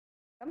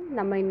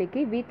நம்ம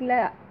இன்னைக்கு வீட்டில்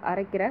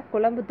அரைக்கிற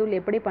குழம்பு தூள்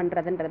எப்படி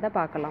பண்ணுறதுன்றதை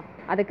பார்க்கலாம்.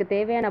 அதுக்கு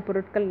தேவையான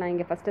பொருட்கள் நான்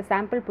இங்கே ஃபஸ்ட்டு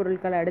சாம்பிள்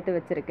பொருட்களை எடுத்து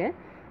வச்சுருக்கேன்.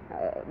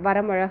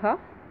 வரமிளகா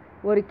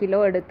 1 கிலோ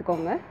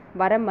எடுத்துக்கோங்க.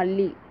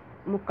 வரமல்லி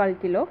 3/4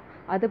 கிலோ.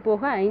 அது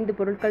போக 5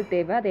 பொருட்கள்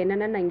தேவை. அது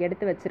என்னென்னு நான் இங்கே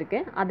எடுத்து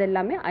வச்சுருக்கேன். அது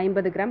எல்லாமே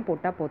 50 கிராம்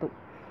போட்டால் போதும்.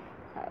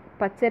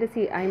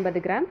 பச்சரிசி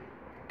 50 கிராம்,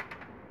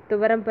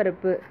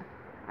 துவரம்பருப்பு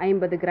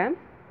 50 கிராம்,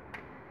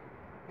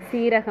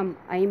 சீரகம்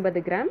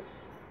 50 கிராம்,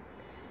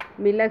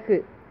 மிளகு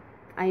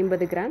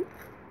 50 கிராம்,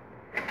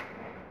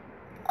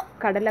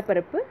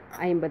 கடலைப்பருப்பு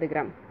 50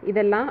 கிராம்.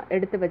 இதெல்லாம்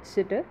எடுத்து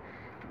வச்சுட்டு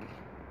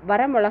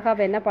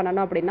வரமிளகாவை என்ன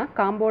பண்ணணும் அப்படின்னா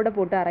காம்போடு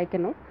போட்டு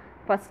அரைக்கணும்.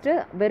 ஃபஸ்ட்டு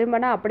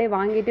வெறுமனை அப்படியே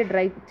வாங்கிட்டு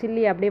ட்ரை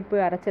சில்லி அப்படியே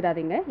போய்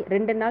அரைச்சிடாதீங்க.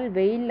 2 நாள்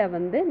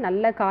வெயிலில்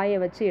நல்லா காய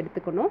வச்சு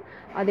எடுத்துக்கணும்.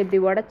 அது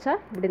இப்படி உடைச்சா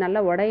இப்படி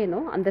நல்லா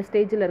உடையணும். அந்த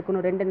ஸ்டேஜில்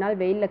இருக்கணும். 2 நாள்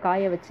வெயிலில்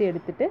காய வச்சு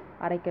எடுத்துகிட்டு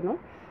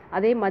அரைக்கணும்.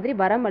 அதே மாதிரி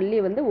வரமல்லி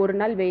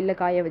 1 நாள்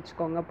வெயிலில் காய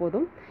வச்சுக்கோங்க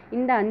போதும்.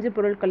 இந்த 5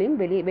 பொருட்களையும்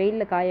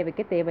வெயிலில் காய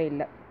வைக்க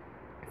தேவையில்லை.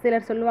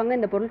 சிலர் சொல்லுவாங்க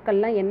இந்த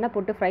பொருட்கள்லாம் எண்ணெய்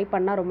போட்டு ஃப்ரை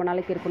பண்ணால் ரொம்ப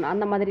நாளைக்கு இருக்கணும்.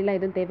 அந்த மாதிரிலாம்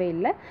எதுவும்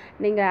தேவையில்லை.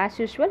 நீங்கள் ஆஸ்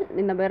யூஷுவல்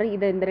இந்த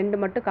 2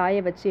 மட்டும்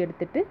காய வச்சு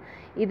எடுத்துகிட்டு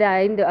இதை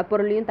 5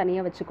 பொருளையும்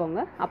தனியாக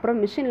வச்சுக்கோங்க.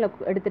 அப்புறம் மிஷினில்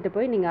எடுத்துகிட்டு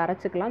போய் நீங்கள்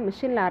அரைச்சிக்கலாம்.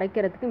 மிஷினில்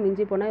அரைக்கிறதுக்கு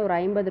மிஞ்சி போனால் ஒரு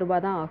 50 ரூபா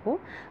தான்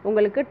ஆகும்.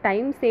 உங்களுக்கு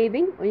டைம்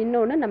சேவிங்.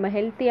 இன்னொன்று நம்ம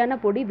ஹெல்த்தியான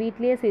பொடி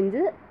வீட்லேயே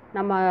செஞ்சு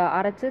நம்ம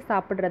அரைச்சி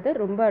சாப்பிட்றது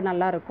ரொம்ப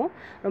நல்லாயிருக்கும்.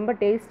 ரொம்ப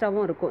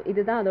டேஸ்ட்டாகவும் இருக்கும்.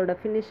 இதுதான் அதோட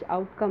ஃபினிஷ்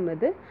அவுட்கம்.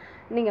 இது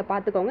நீங்கள்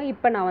பார்த்துக்கோங்க.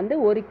 இப்போ நான்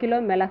 1 கிலோ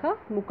மிளகா,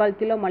 3/4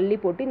 கிலோ மல்லி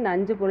போட்டு இந்த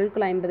 5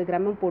 பொருட்கள் 50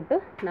 கிராமும் போட்டு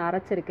நான்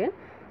அரைச்சிருக்கேன்.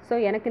 ஸோ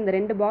எனக்கு இந்த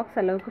 2 பாக்ஸ்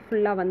அளவுக்கு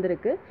ஃபுல்லாக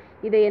வந்திருக்கு.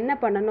 இதை என்ன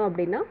பண்ணணும்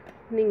அப்படின்னா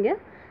நீங்கள்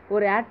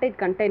ஒரு ஏர்டைட்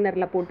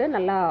கண்டெய்னரில் போட்டு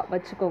நல்லா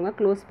வச்சுக்கோங்க.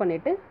 க்ளோஸ்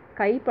பண்ணிவிட்டு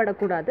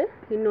கைப்படக்கூடாது.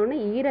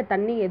 இன்னொன்று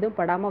தண்ணி எதுவும்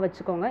படாமல்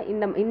வச்சுக்கோங்க.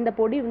 இந்த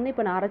பொடி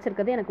இப்போ நான்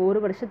அரைச்சிருக்கிறது எனக்கு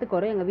 1 வருஷத்துக்கு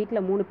வரும். எங்கள்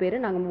வீட்டில் 3 பேர்,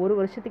 நாங்கள் 1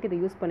 வருஷத்துக்கு இதை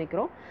யூஸ்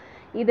பண்ணிக்கிறோம்.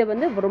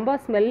 இது ரொம்ப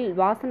ஸ்மெல்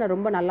வாசனை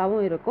ரொம்ப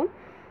நல்லாவும் இருக்கும்.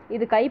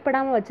 இது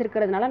கைப்படாமல்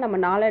வச்சுருக்கிறதுனால நம்ம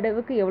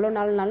நாளடைவுக்கு எவ்வளோ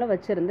நாள்னாலும்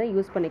வச்சுருந்து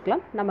யூஸ்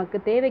பண்ணிக்கலாம். நமக்கு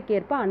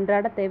தேவைக்கேற்ப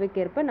அன்றாட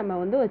தேவைக்கேற்ப நம்ம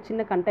ஒரு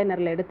சின்ன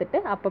கண்டெய்னரில் எடுத்துகிட்டு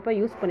அப்பப்போ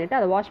யூஸ் பண்ணிவிட்டு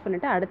அதை வாஷ்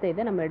பண்ணிவிட்டு அடுத்த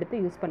இதை நம்ம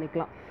எடுத்து யூஸ்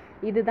பண்ணிக்கலாம்.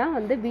 இதுதான்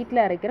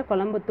வீட்டில் அரைக்கிற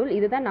குழம்புத்தூள்.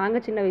 இதுதான்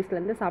நாங்கள் சின்ன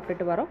வயசுலேருந்து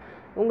சாப்பிட்டுட்டு வரோம்.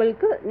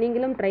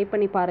 நீங்களும் ட்ரை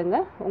பண்ணி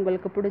பாருங்கள்.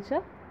 உங்களுக்கு பிடிச்சா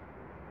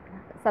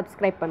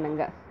சப்ஸ்கிரைப்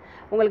பண்ணுங்கள்.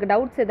 உங்களுக்கு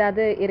டவுட்ஸ்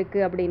ஏதாவது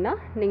இருக்குது அப்படின்னா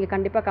நீங்கள்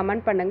கண்டிப்பாக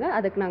கமெண்ட் பண்ணுங்கள்.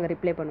 அதுக்கு நாங்கள்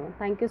ரிப்ளை பண்ணுவோம்.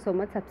 Thank you so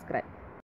much. சப்ஸ்கிரைப்.